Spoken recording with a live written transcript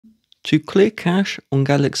To clear cache on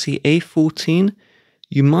Galaxy A14,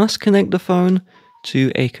 you must connect the phone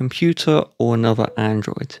to a computer or another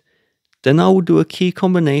Android. Then I will do a key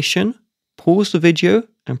combination, pause the video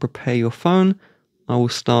and prepare your phone. I will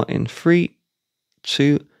start in 3,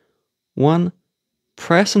 2, 1.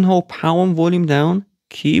 Press and hold power and volume down.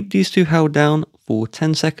 Keep these two held down for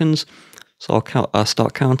 10 seconds. So I'll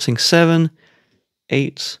start counting 7,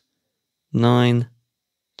 8, 9,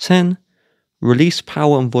 10. Release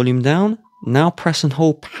power and volume down. Now press and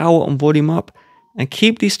hold power and volume up and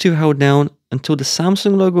keep these two held down until the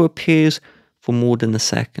Samsung logo appears for more than a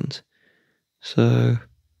second. So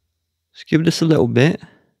let's give this a little bit,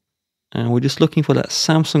 and we're just looking for that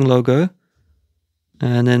Samsung logo,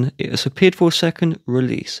 and then it's appeared for a second.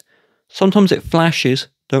 Release. Sometimes it flashes.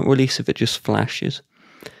 Don't release if it just flashes.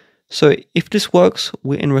 So if this works,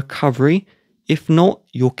 we're in recovery. If not,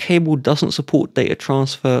 your cable doesn't support data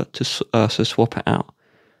transfer, so swap it out.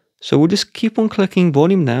 So we'll just keep on clicking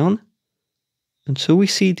volume down until we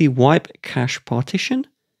see the wipe cache partition.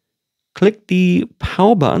 Click the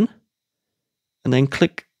power button and then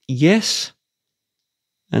click yes.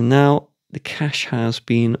 And now the cache has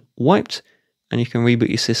been wiped and you can reboot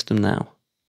your system now.